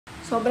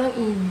Sobrang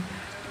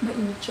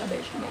mainit siya,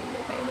 besh.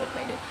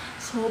 Mainit.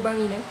 Sobrang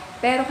init.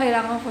 Pero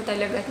kailangan ko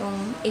talaga itong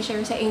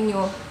i-share sa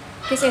inyo.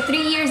 Kasi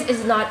 3 years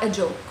is not a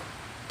joke,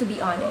 to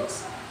be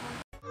honest.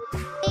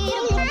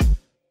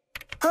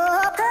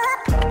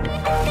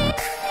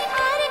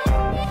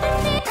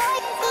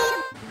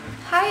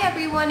 Hi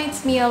everyone,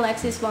 it's me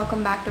Alexis.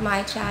 Welcome back to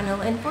my channel,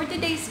 and for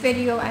today's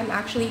video I'm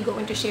actually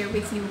going to share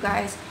with you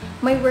guys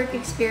my work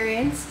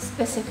experience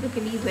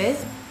specifically with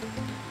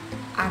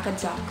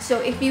Acadsoc.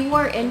 So if you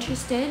are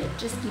interested,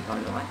 just keep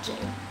on watching.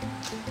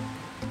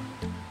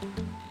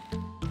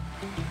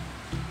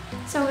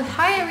 So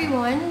hi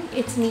everyone,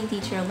 it's me,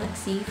 teacher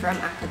Alexis from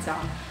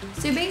Acadsoc.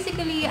 So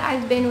basically,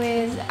 I've been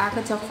with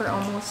Acadsoc for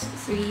almost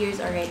 3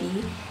 years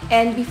already,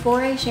 and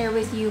before I share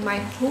with you my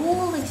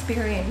whole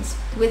experience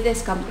with this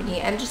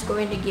company, I'm just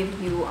going to give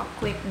you a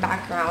quick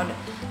background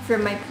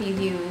from my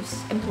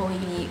previous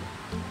employee.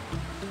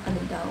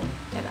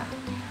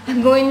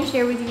 I'm going to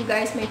share with you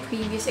guys my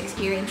previous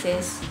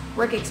experiences,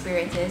 work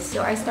experiences.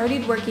 So I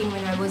started working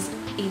when I was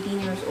 18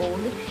 years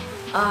old.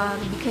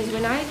 Because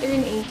when I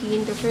turn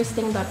 18, the first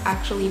thing that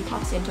actually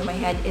pops into my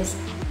head is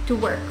to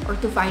work or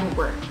to find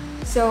work.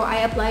 So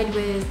I applied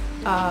with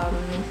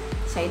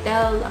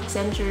Cytel,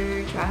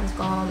 Accenture,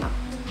 Transcom,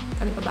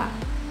 ano pa ba?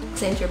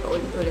 Accenture pa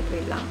ulit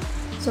lang.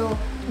 So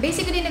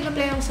basically,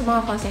 nag-apply ako sa mga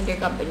call center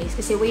companies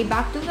kasi way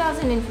back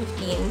 2013,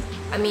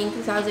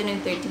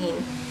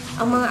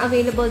 ang mga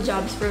available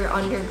jobs for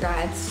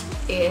undergrads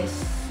is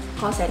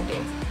call center.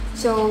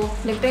 So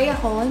nag-try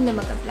ako na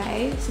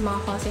mag-apply sa mga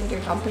call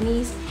center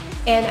companies.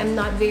 And I'm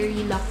not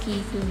very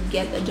lucky to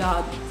get a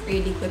job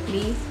really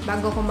quickly.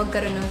 Bago ko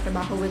magkaroon ng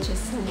trabaho, which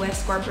is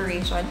West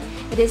Corporation.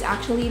 It is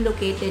actually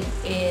located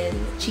in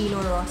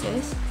Chino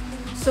Roses.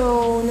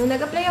 So, nung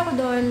nag-apply ako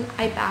doon,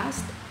 I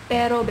passed.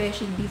 Pero,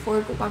 beshi,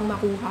 before ko pang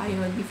makuha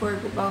yun, before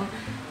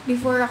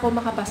ako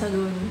makapasa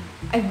doon,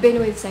 I've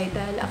been with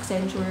Cytel,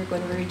 Accenture,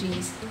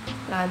 Convergys,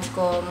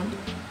 Transcom,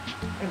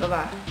 ano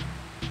ba?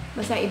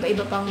 Basta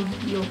iba-iba pang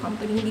BPO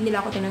company. Hindi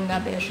nila ako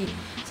tinanggap, beshi.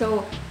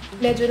 So,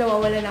 medyo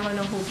nawawalan ako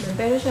ng hope nun.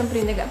 Pero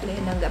syempre,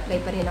 nag-apply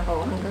pa rin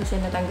ako hanggang sa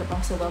natanggap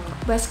ako sa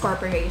West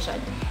Corporation.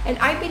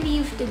 And I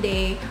believe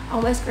today,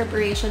 ang West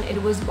Corporation, it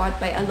was bought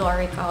by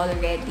Alorica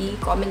already.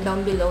 Comment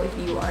down below if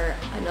you are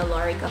an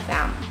Alorica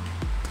fan.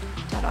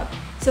 Charot.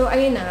 So,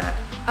 ayun na.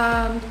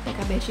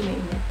 Teka, beshi, may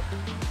init.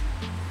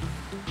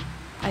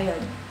 Ayun.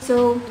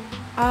 So,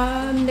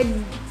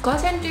 nag-call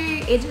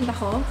center agent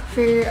ako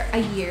for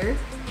a year.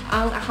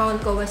 Ang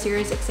account ko was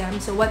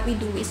SiriusXM. So, what we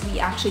do is we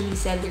actually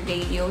sell the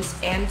radios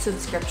and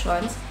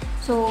subscriptions.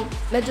 So,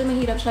 medyo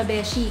mahirap siya,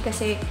 beshi,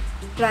 kasi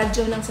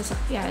radyo ng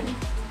sasakyan.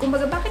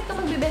 Kumbaga, bakit ka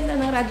magbibenta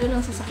ng radyo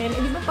ng sasakyan?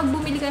 Eh, di ba pag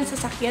bumili ka ng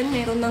sasakyan,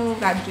 meron ng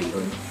radyo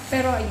yun.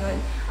 Pero,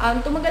 ayun.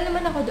 Tumagal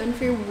naman ako doon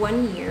for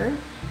 1 year.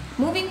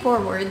 Moving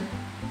forward,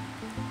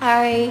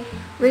 I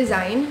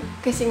resigned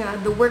kasi nga,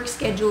 the work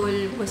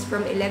schedule was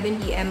from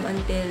 11 p.m.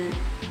 until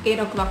 8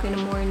 o'clock in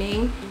the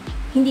morning.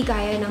 Hindi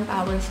kaya ng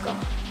powers ko.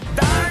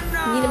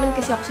 Hindi naman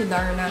kasi ako si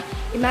Darna.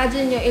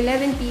 Imagine nyo,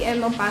 11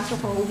 p.m. ang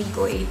pasok ko, uwi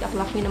ko 8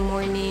 o'clock in the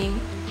morning.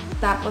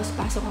 Tapos,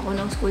 pasok ako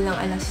ng school ng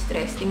alas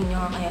 3. Tingnan nyo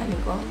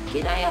kakayanin ko.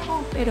 Kinaya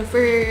ko. Pero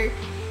for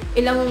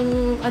ilang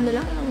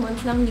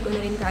months lang, hindi ko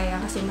na rin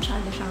kaya kasi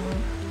masyado siyang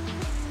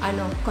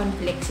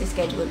conflict sa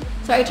schedule.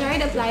 So, I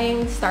tried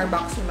applying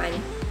Starbucks naman.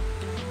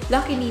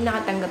 Luckily,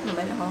 nakatanggap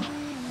naman ako.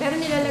 Pero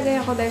nilalagay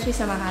ako dahil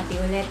sa Makati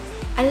ulit.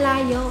 Ang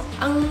layo.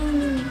 Ang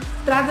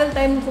travel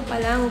time ko pa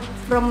lang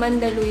from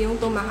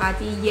Mandaluyong to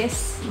Makati,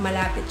 yes,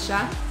 malapit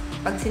siya.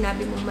 Pag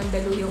sinabi mong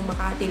Mandaluyong,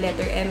 Makati,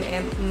 letter M,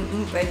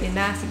 pwede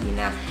na, sige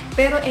na.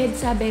 Pero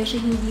EDSA,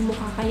 beshi, hindi mo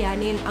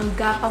kakayanin. Ang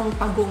gapang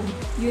pagong.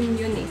 Yun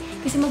eh.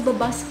 Kasi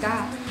magbabas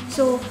ka.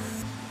 So,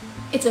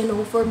 it's a no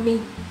for me.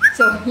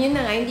 So, yun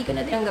na nga, hindi ko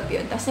natanggap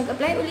yun. Tapos,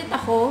 nag-apply ulit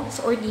ako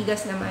sa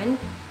Ortigas naman.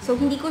 So,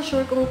 hindi ko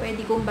sure kung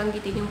pwede kong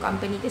banggitin yung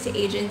company kasi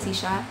agency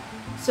siya.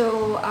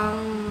 So,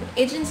 ang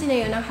agency na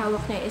yun, ang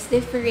hawak niya is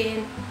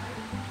different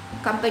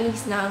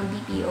companies ng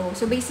BPO.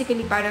 So,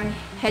 basically, parang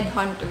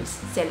headhunters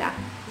sila.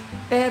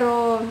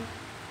 Pero,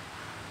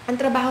 ang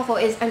trabaho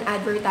ko is an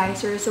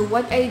advertiser. So,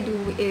 what I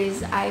do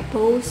is I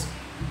post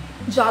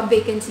job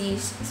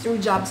vacancies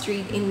through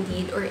JobStreet,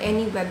 Indeed, or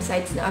any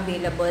websites na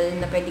available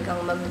na pwede kang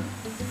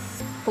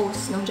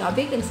mag-post ng job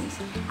vacancies.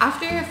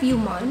 After a few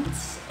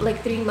months,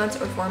 like 3 months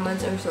or 4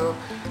 months or so,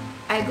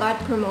 I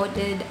got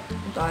promoted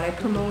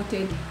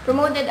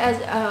as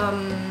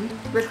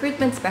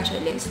recruitment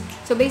specialist.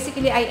 So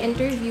basically, I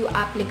interview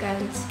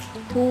applicants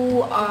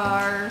who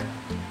are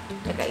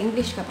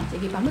English ka pa.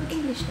 Sige pa,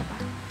 mag-English ka pa.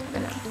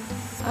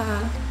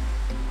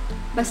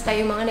 Basta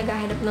yung mga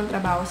naghahanap ng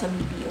trabaho sa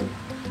BPO.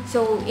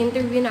 So,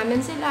 interview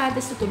namin sila,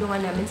 tapos tutulungan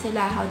namin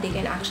sila how they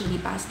can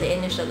actually pass the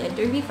initial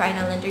interview,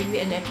 final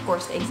interview, and of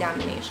course, the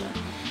examination.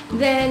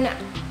 Then,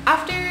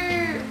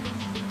 after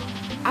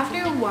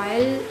a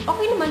while,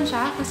 okay naman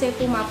siya kasi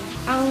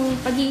ang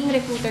pagiging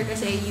recruiter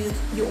kasi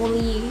you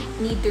only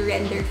need to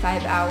render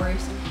 5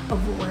 hours of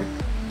work.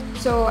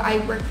 So, I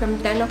work from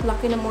 10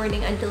 o'clock in the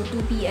morning until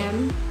 2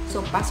 p.m.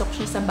 So, pasok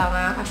siya sa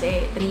Banga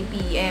kasi 3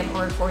 p.m.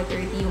 or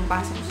 4:30 yung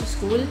pasok sa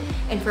school.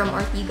 And from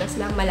Ortigas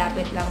lang,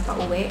 malapit lang pa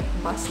uwi,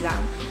 bus lang.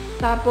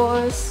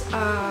 Tapos,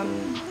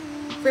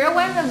 for a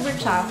while nag-work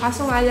siya,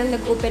 kaso nga lang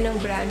nag-open ng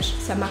branch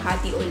sa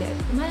Makati ulit.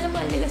 Mahal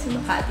naman nila sa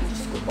Makati,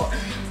 Diyos ko po.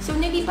 So,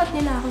 nilipat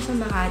nila ako sa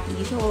Makati.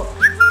 So,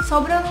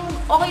 sobrang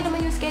okay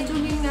naman yung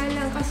scheduling nga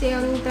lang kasi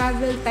ang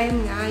travel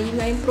time nga, yun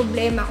nga yung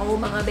problema ko,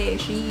 mga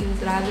beshi, yung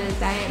travel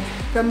time.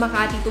 From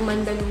Makati to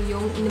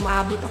Mandaluyong,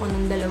 inumaabot ako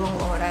ng 2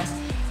 oras.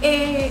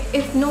 Eh,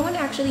 if no one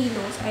actually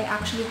knows, I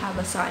actually have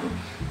a son.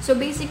 So,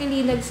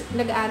 basically,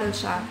 nag-aaral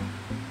siya.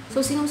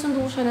 So,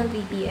 sinusundo ko siya ng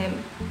 3 p.m.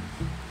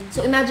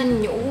 So,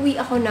 imagine niyo,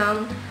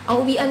 ang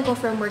uwian ko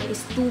from work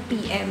is 2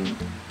 p.m.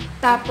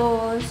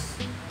 Tapos,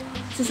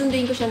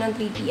 susunduin ko siya ng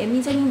 3 p.m.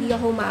 Minsan hindi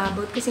ako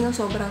maabot kasi nga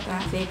sobrang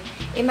traffic.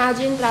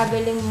 Imagine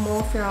traveling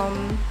mo from,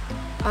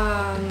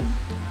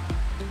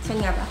 saan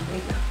nga ba?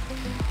 Wait lang.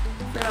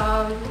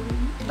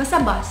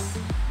 Basta bus.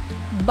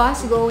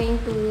 Bus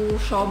going to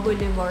Shaw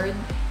Boulevard.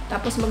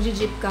 Tapos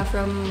magji-jeep ka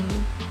from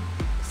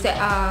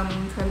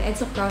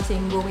Acadsoc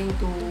Crossing going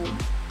to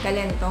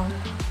Calentong.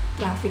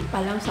 Traffic pa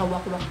lang, sa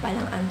wakwak pa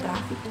lang ang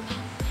traffic.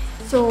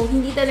 So,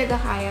 hindi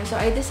talaga kaya. So,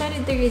 I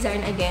decided to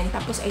resign again.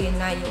 Tapos, ayun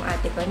na, yung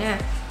ate ko na.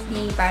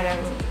 Parang,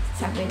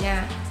 sabi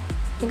niya,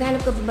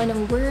 naghanap ka ba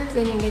ng work?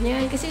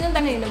 Ganyan-ganyan. Kasi nung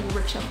time na yun,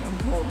 nag-work siya from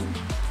home.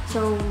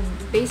 So,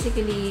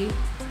 basically,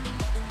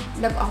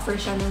 nag-offer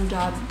siya ng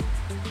job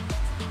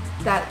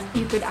that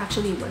you could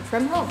actually work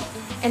from home.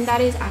 And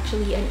that is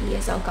actually an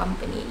ESL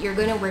company. You're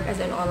gonna work as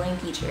an online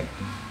teacher.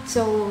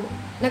 So,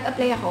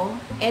 nag-apply ako.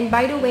 And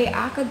by the way,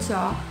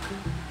 Acadsoc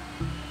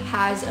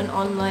has an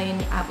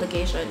online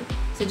application.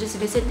 So just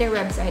visit their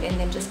website and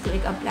then just click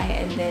apply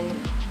and then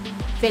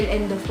fill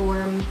in the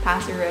form,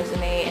 pass your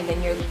resume, and then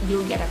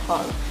you'll get a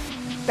call.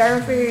 Pero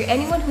for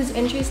anyone who's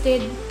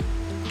interested,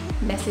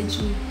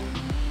 message me.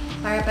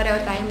 Para pareho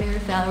tayo may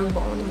referral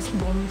bonus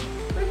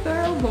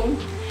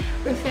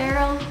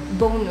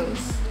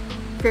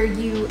for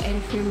you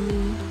and for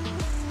me.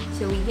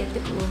 So we get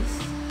the close.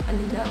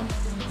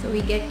 So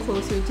we get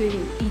closer to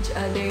each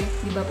other.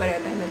 Di ba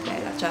pareho tayo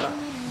magpera? Charot.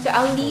 So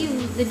I'll leave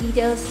the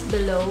details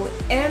below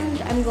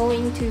and I'm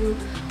going to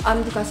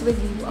discuss with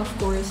you, of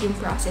course, yung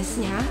process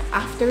niya.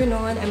 After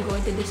nun, I'm going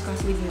to discuss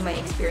with you my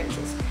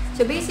experiences.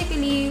 So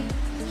basically,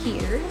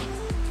 here,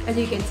 as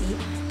you can see,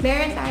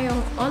 meron tayong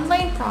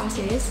online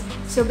process.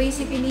 So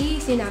basically,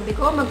 sinabi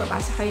ko,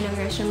 magpapasa kayo ng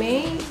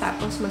resume,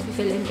 tapos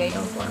mag-fill in kayo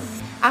ng form.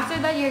 After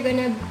that, you're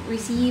gonna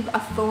receive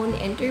a phone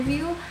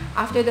interview.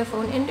 After the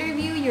phone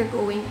interview, you're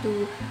going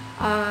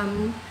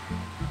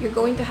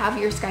to have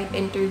your Skype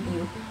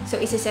interview. So,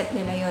 isiset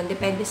nila yon,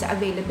 depende sa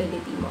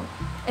availability mo.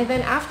 And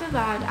then after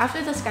that,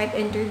 after the Skype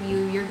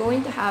interview, you're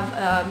going to have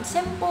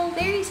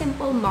very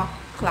simple mock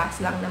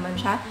class lang naman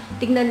siya.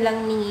 Tignan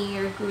lang ni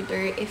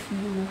recruiter if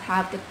you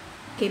have the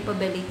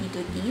capability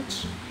to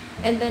teach.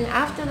 And then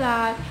after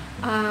that,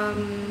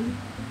 ano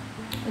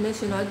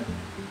sunod?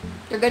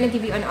 They're gonna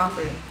give you an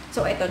offer.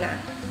 So, ito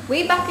na.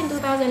 Way back in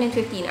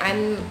 2015,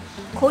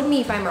 quote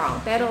me if I'm wrong,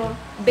 pero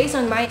based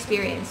on my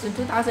experience, in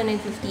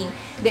 2015,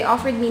 they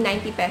offered me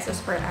 90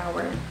 pesos per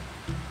hour.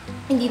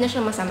 Hindi na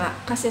siya masama.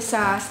 Kasi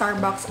sa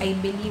Starbucks, I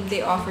believe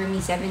they offer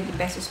me 70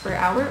 pesos per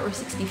hour or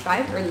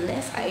 65 or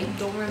less. I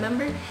don't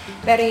remember.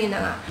 Pero yun na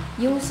nga.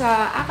 Yung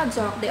sa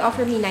Acadsoc, they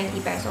offer me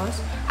 90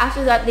 pesos.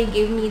 After that, they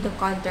gave me the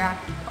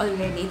contract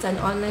already. It's an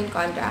online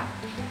contract.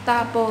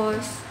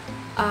 Tapos,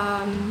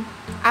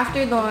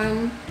 after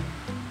doon,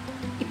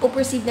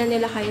 ipo-proceed na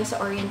nila kayo sa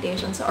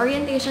orientation. Sa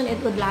orientation,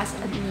 it would last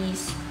at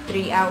least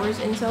 3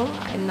 hours and so.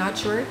 I'm not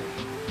sure.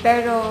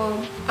 Pero,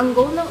 ang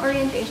goal ng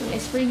orientation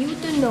is for you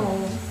to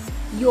know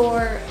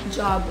your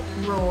job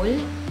role.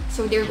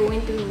 So, they're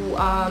going to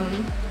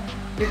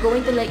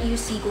let you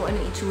see kung ano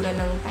itsura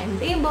ng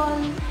timetable.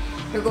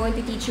 They're going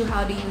to teach you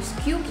how to use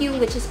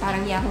QQ, which is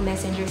parang Yahoo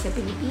Messenger sa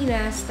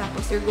Pilipinas.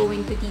 Tapos, they're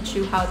going to teach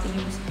you how to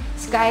use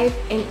Skype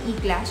and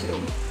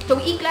eClassroom.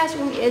 So,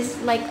 eClassroom is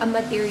like a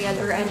material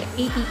or an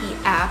APP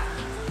app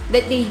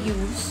that they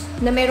use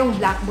na merong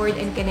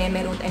blackboard and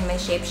kinemerot and may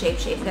shape,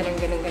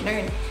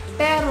 ganun.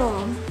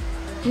 Pero,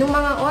 nung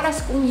mga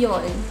oras kong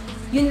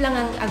yun lang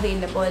ang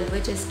available,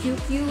 which is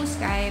QQ,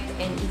 Skype,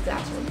 and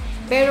eClassroom.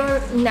 Pero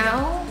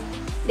now,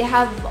 they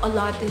have a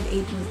lot of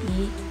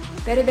APP.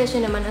 Pero besyo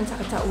naman ang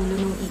sakit sa ulo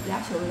nung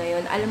eClassroom na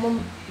yun. Alam mo,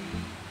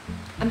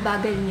 ang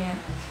bagal niya.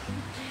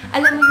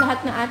 Alam mo yung lahat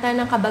na ata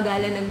ng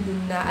kabagalan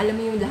nandun na. Alam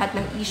mo yung lahat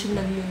ng issue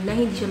nandun na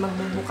hindi siya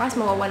magbubukas,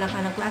 mawawalan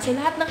ka ng klase.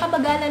 Lahat ng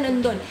kabagalan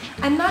nandun.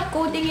 I'm not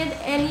quoting it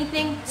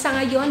anything sa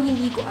ngayon,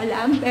 hindi ko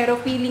alam. Pero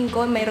feeling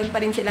ko, mayroon pa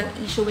rin silang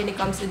issue when it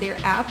comes to their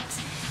apps.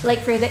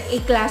 Like for the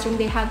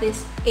A-Classroom, they have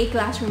this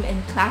A-Classroom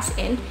and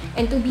Class-In.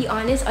 And to be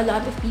honest, a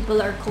lot of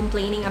people are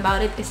complaining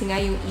about it kasi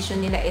nga yung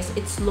issue nila is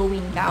it's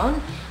slowing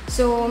down.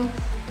 So,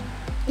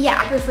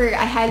 yeah,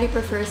 I highly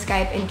prefer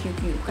Skype and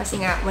QQ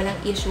kasi nga walang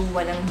issue,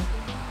 walang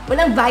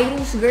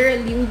virus, girl.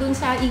 Yung dun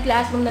sa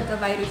e-classroom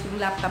nagka-virus yung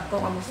laptop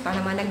ko. Kamusta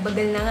naman?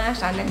 Nagbagal na nga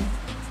siya.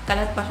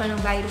 Nagkalat pa siya ng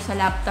virus sa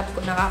laptop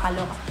ko.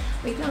 Nakakaloka.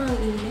 Wait lang, ang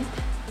init.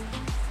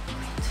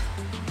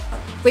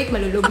 Wait,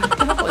 malulubog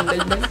ako.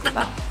 Daldal ko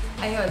pa.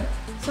 Ayun.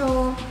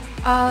 So,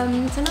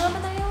 saan na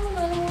naman tayo?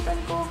 Nalimutan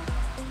ko.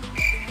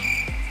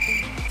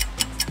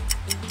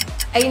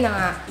 Ayun na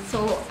nga.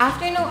 So,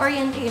 after ng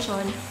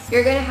orientation,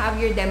 you're gonna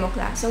have your demo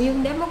class. So,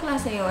 yung demo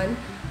class na yun,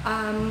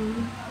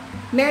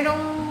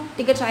 merong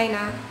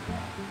tiga-China.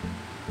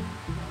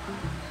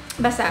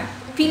 Basta,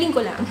 feeling ko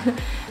lang.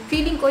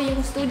 Feeling ko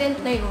yung student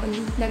na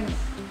yun,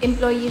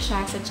 nag-employee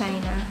siya sa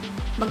China.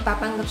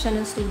 Magpapanggap siya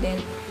ng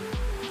student.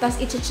 Tapos,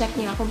 i-check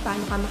niya kung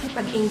paano ka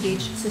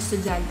makipag-engage sa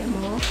estudyante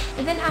mo.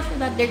 And then, after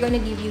that, they're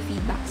gonna give you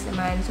feedbacks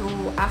naman. So,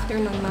 after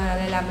nun,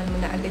 malalaman mo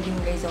na agad yung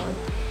result.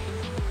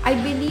 I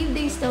believe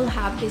they still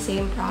have the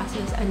same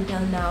process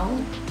until now.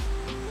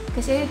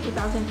 Kasi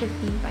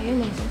 2015 pa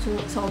yun eh. So,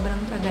 sobrang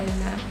tagal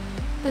na.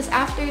 Tapos,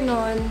 after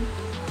nun,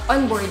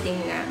 onboarding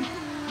na.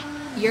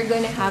 You're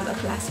gonna have a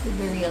class with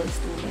the real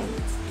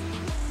students.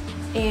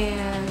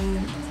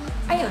 And,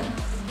 ayun.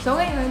 So,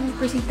 ngayon,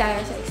 proceed tayo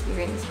sa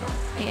experience ko.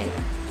 Ayan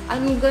na.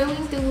 I'm going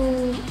to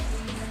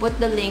put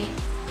the link,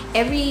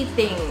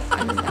 everything,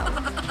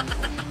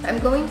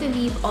 I'm going to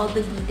leave all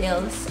the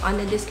details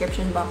on the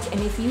description box, and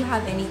if you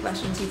have any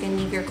questions, you can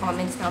leave your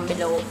comments down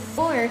below,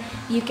 or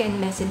you can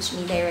message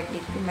me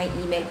directly through my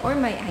email or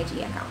my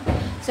IG account.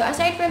 So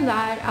aside from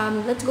that,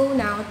 let's go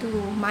now to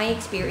my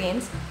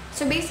experience.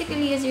 So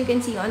basically, as you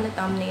can see on the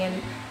thumbnail,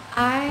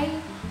 I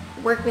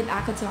worked with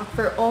Acadsoc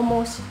for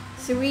almost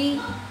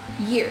 3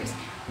 years.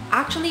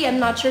 Actually,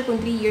 I'm not sure kung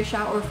 3 years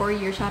siya or 4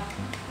 years siya.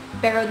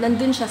 Pero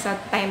nandun siya sa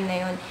time na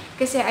yun.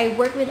 Kasi I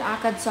worked with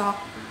Acadsoc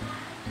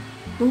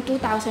noong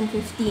 2015.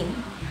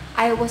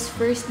 I was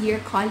first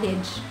year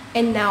college.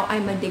 And now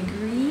I'm a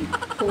degree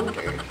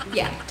holder.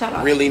 Yeah,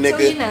 charot. Really,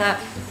 nigga? So yun na nga.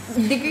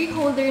 Degree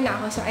holder na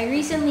ako. So I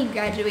recently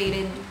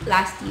graduated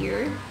last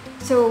year.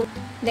 So,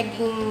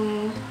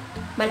 naging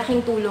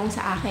malaking tulong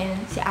sa akin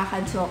si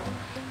Acadsoc.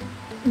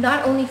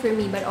 Not only for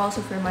me, but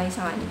also for my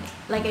son.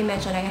 Like I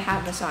mentioned, I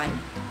have a son.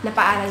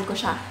 Napaaral ko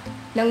siya.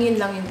 Nang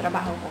yun lang yung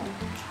trabaho ko.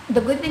 The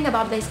good thing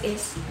about this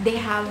is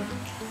they have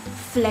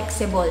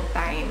flexible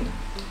time.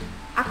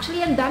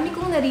 Actually, ang dami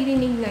kong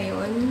naririnig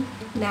ngayon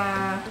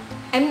na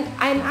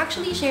I'm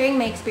actually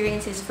sharing my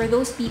experiences for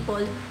those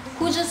people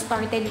who just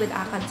started with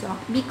Acadsoc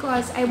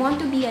because I want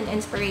to be an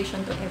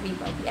inspiration to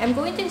everybody. I'm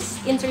going to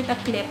insert a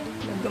clip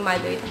na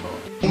graduate ako.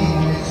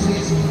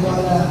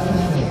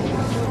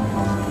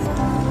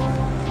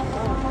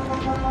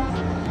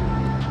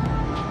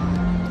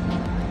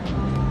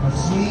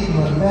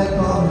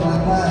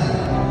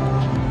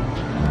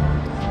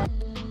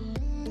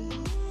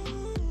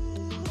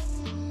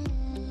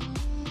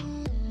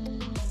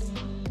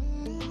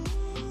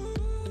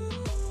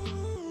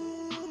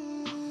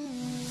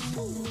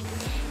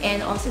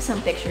 And also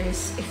some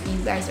pictures if you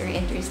guys are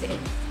interested.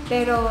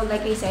 Pero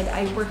like I said,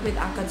 I worked with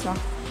Acadsoc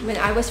when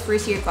I was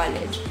first year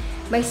college.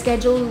 My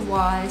schedule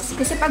was,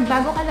 kasi pag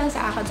bago ka lang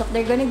sa Acadsoc,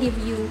 they're gonna give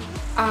you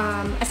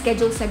a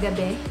schedule sa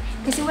gabi.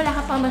 Kasi wala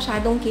ka pa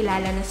masyadong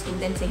kilala na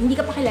students eh. Hindi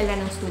ka pa kilala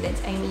ng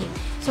students, I mean.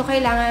 So,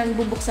 kailangan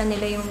bubuksan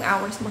nila yung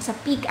hours mo sa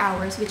peak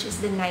hours, which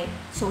is the night.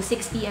 So,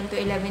 6 p.m. to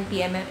 11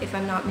 p.m. if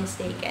I'm not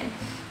mistaken.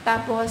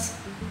 Tapos,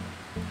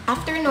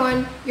 after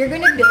nun, you're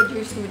gonna build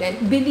your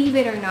student. Believe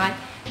it or not,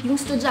 yung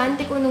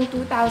estudyante ko nung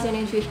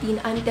 2015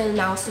 until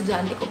now,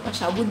 estudyante ko pa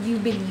siya. Would you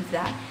believe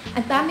that?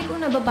 Ang dami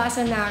kong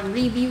nababasa na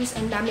reviews,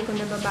 ang dami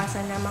kong nababasa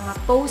na mga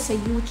posts sa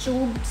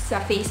YouTube, sa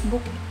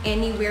Facebook,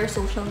 anywhere,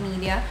 social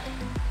media.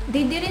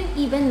 They didn't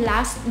even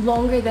last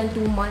longer than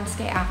 2 months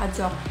kay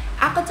Acadsoc.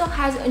 Acadsoc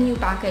has a new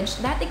package.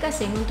 Dati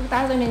kasi, noong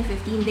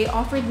 2015, they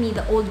offered me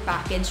the old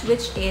package,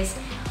 which is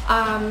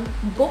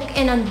book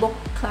and unbook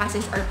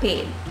classes are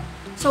paid.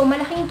 So,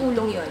 malaking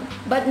tulong yun.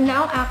 But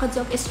now,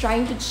 Acadsoc is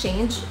trying to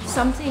change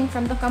something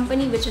from the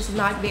company, which is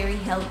not very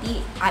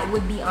healthy, I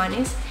would be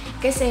honest.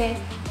 Kasi,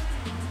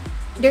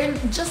 they're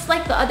just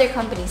like the other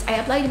companies. I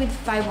applied with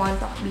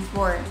 51 Talk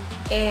before,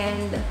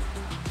 and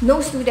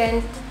no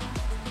student,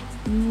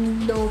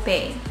 no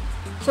pay.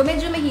 So,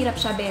 medyo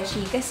mahirap siya,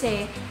 Beshi,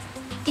 kasi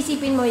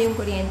isipin mo yung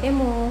kuryente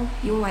mo,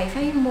 yung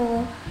wifi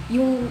mo,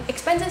 yung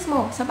expenses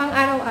mo sa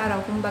pang-araw-araw,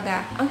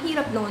 kumbaga, ang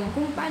hirap nun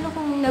kung paano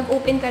kung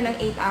nag-open ka ng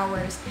 8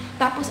 hours,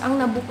 tapos ang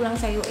nabook lang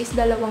sa'yo is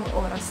 2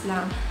 oras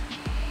lang.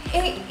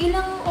 Eh,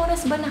 ilang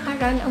oras ba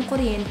nakarun ang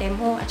kuryente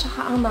mo at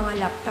saka ang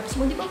mga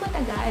laptops mo? Di ba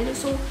matagal?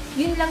 So,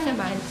 yun lang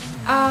naman.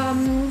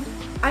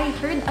 I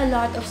heard a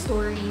lot of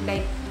story,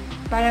 like,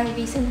 parang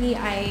recently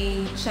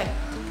I checked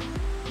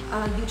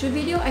a YouTube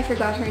video, I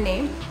forgot her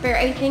name, but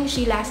I think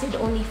she lasted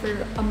only for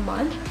a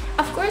month.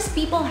 Of course,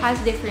 people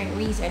has different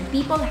reasons.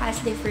 People has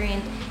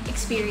different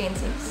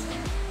experiences.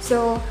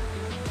 So,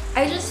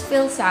 I just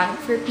feel sad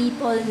for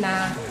people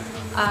na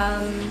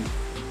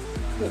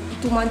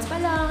 2 months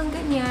pa lang,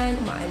 ganyan,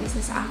 umaalis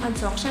na sa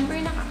Acadsoc. Siyempre,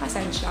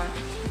 nakakasad siya.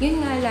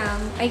 Yun nga lang,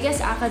 I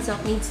guess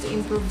Acadsoc needs to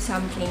improve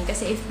something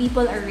kasi if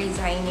people are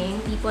resigning,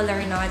 people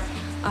are not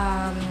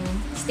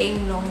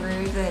staying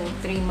longer than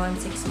 3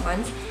 months, 6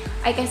 months,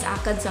 I guess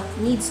Acadsoc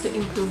needs to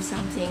improve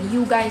something.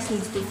 You guys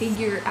needs to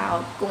figure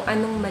out kung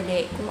anong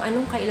mali, kung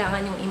anong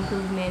kailangan yung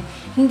improvement.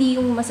 Hindi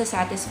yung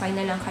masasatisfy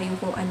na lang kayo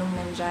kung anong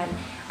nandyan.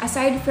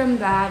 Aside from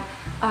that,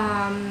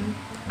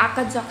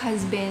 Acadsoc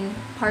has been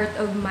part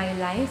of my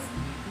life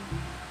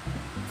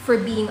for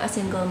being a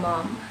single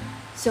mom.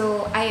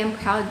 So, I am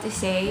proud to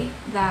say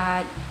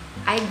that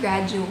I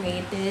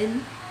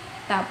graduated,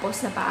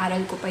 tapos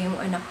napaaral ko pa yung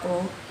anak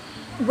ko.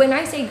 When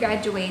I say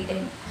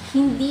graduated,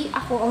 hindi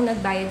ako ang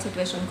nagbayad sa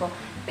tuition ko.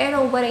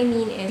 Pero what I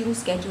mean is yung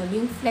schedule,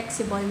 yung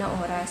flexible na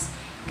oras.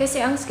 Kasi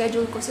ang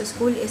schedule ko sa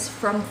school is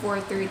from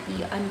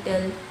 4:30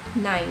 until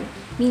 9.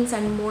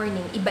 Minsan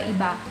morning,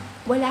 iba-iba.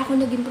 Wala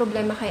akong naging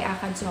problema kay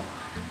Acadsoc.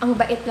 Ang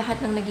bait lahat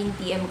ng naging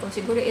TM ko.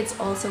 Siguro it's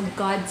also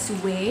God's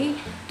way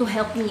to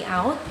help me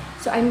out.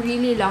 So I'm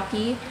really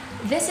lucky.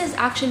 This is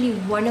actually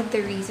one of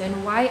the reasons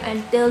why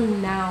until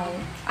now,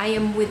 I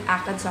am with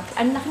Acadsoc.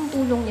 Ang laking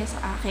tulong niya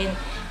sa akin.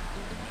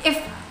 If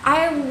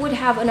I would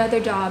have another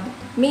job,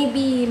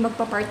 maybe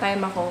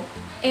magpa-part-time ako.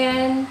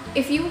 And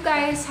if you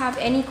guys have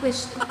any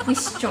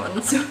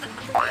questions,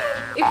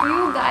 if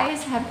you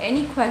guys have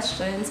any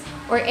questions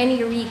or any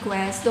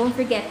requests, don't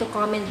forget to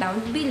comment down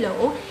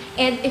below.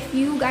 And if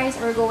you guys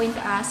are going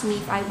to ask me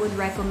if I would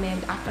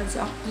recommend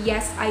Acadsoc,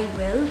 yes, I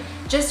will.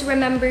 Just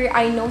remember,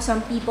 I know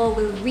some people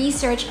will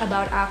research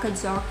about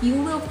Acadsoc. You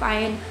will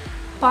find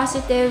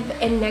positive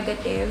and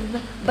negative,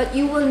 but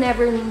you will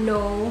never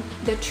know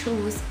the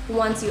truth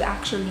once you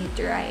actually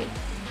try.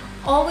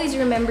 Always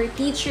remember,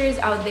 teachers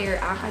out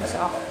there,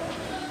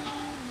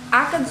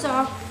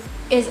 Acadsoc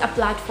is a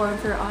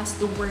platform for us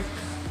to work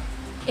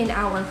in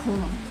our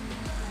home.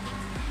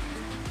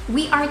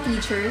 We are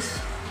teachers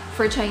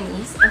for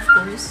Chinese, of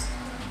course.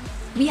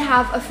 We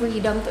have a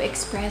freedom to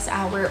express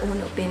our own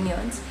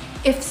opinions.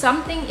 If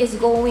something is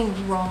going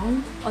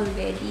wrong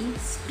already,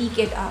 speak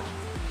it up.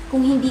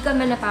 Kung hindi ka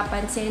man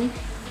napapansin,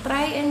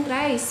 try and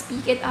try,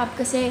 speak it up,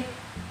 kasi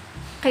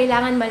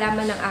kailangan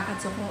malaman ng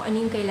Acadsoc kung ano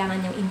yung kailangan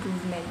niyang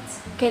improvements.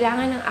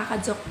 Kailangan ng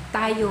Acadsoc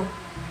tayo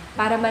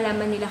para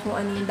malaman nila kung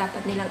ano yung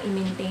dapat nilang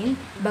i-maintain,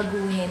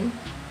 baguhin,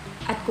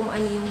 at kung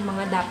ano yung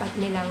mga dapat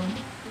nilang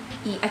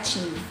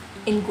i-achieve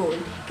in goal.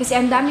 Kasi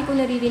ang dami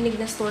kong naririnig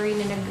na story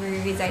na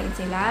nag-resign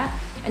sila,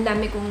 ang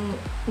dami kong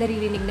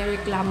naririnig na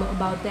reklamo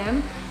about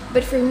them.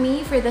 But for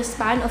me, for the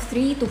span of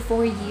 3 to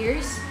 4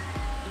 years,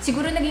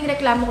 siguro naging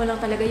reklamo ko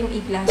lang talaga yung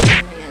e-class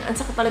na yan. Ang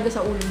sakit talaga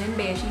sa ulo nun,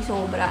 beshi,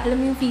 sobra. Alam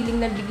mo yung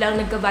feeling na biglang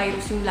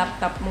nagka-virus yung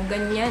laptop mo,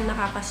 ganyan,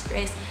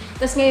 nakaka-stress.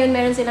 Tapos ngayon,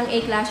 meron silang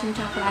A-class yung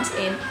tsaka class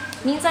N.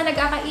 Minsan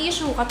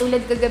nagkaka-issue,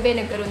 katulad kagabi,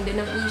 nagkaroon din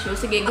ng issue.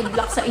 Sige, good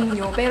luck sa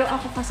inyo. Pero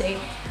ako kasi,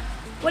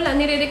 wala,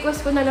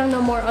 nire-request ko na lang na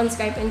more on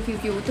Skype and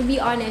QQ. To be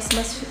honest,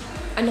 mas,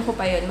 ano ko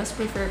pa yun, mas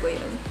prefer ko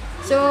yun.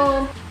 So,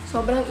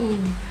 sobrang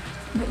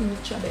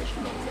mainit siya, beshi.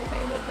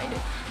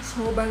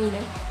 Sobrang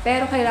init.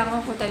 Pero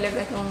kailangan ko talaga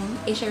itong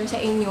i-share sa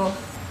inyo.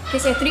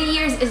 Kasi 3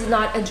 years is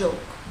not a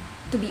joke,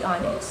 to be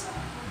honest.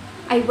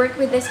 I work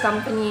with this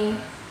company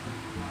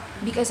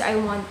because I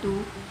want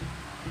to,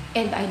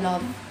 and I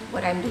love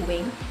what I'm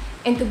doing.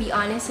 And to be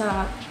honest,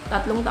 sa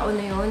 3 taon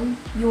na yun,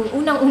 yung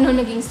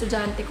unang-unang naging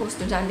estudyante ko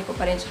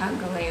pa rin siya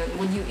hanggang ngayon.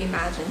 Would you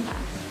imagine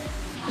that?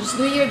 Just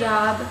do your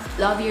job,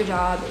 love your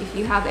job. If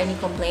you have any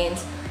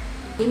complaints,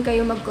 din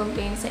kayo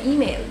mag-complain sa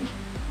email.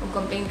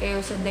 Mag-complain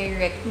kayo sa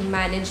direct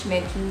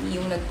management, hindi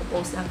yung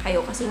nagpo-post lang kayo.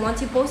 Kasi once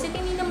you post it,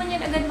 hindi naman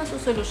yan agad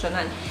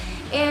masusolusyonan.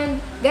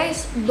 And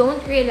guys,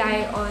 don't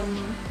rely on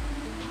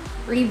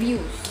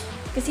reviews.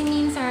 Kasi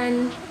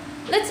minsan,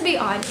 let's be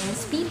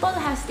honest, people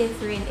has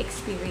different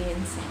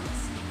experiences.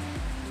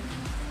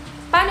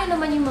 Paano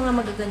naman yung mga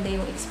magaganda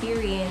yung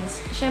experience?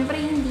 Siyempre,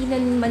 hindi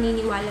na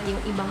maniniwala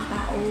yung ibang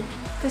tao.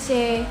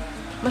 Kasi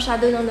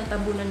masyado nang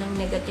natabunan ng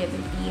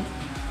negativity.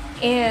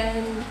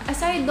 And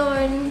aside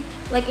doon,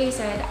 like I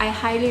said, I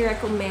highly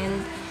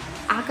recommend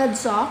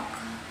Acadsoc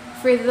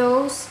for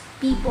those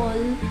people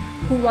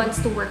who wants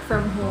to work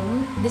from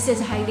home. This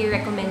is highly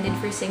recommended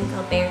for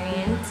single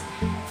parents,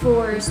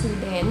 for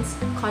students,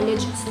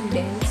 college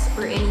students,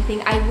 or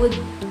anything. I would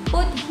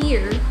put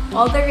here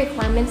all the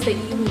requirements that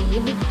you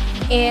need.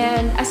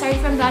 And aside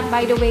from that,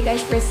 by the way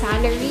guys, for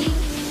salary,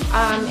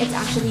 it's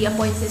actually a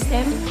point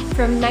system.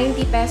 From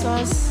 90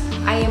 pesos,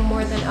 I am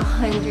more than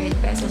 100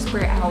 pesos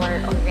per hour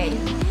already.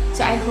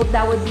 So I hope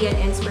that would be an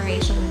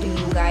inspiration to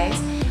you guys.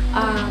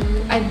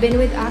 I've been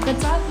with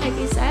Acadsoc, like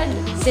I said,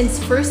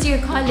 since first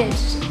year college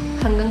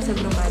hanggang sa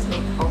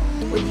graduate ko.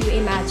 Would you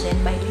imagine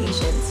my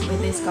patience with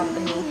this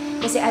company?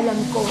 Kasi alam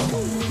ko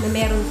na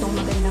meron tong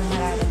magandang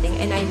mararating.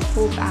 And I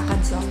hope,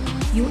 Acadsoc,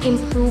 you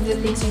improve the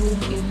things you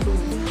need to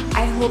improve.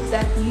 I hope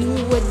that you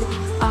would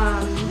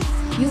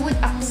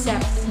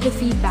accept the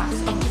feedbacks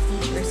of the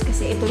teachers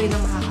kasi ito rin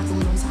ang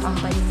makakatulong sa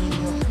company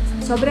ninyo.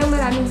 Sobrang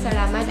maraming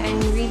salamat. I'm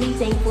really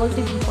thankful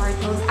to be part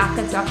of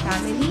Acadsoc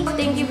family.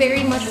 Thank you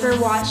very much for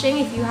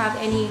watching. If you have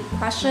any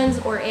questions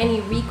or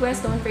any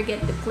requests, don't forget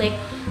to click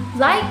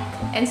like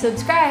and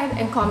subscribe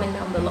and comment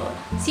down below.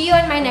 See you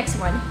on my next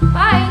one.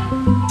 Bye!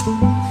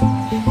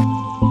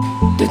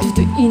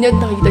 mainit.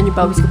 Nakikita niyo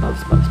pawis ko,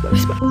 pawis.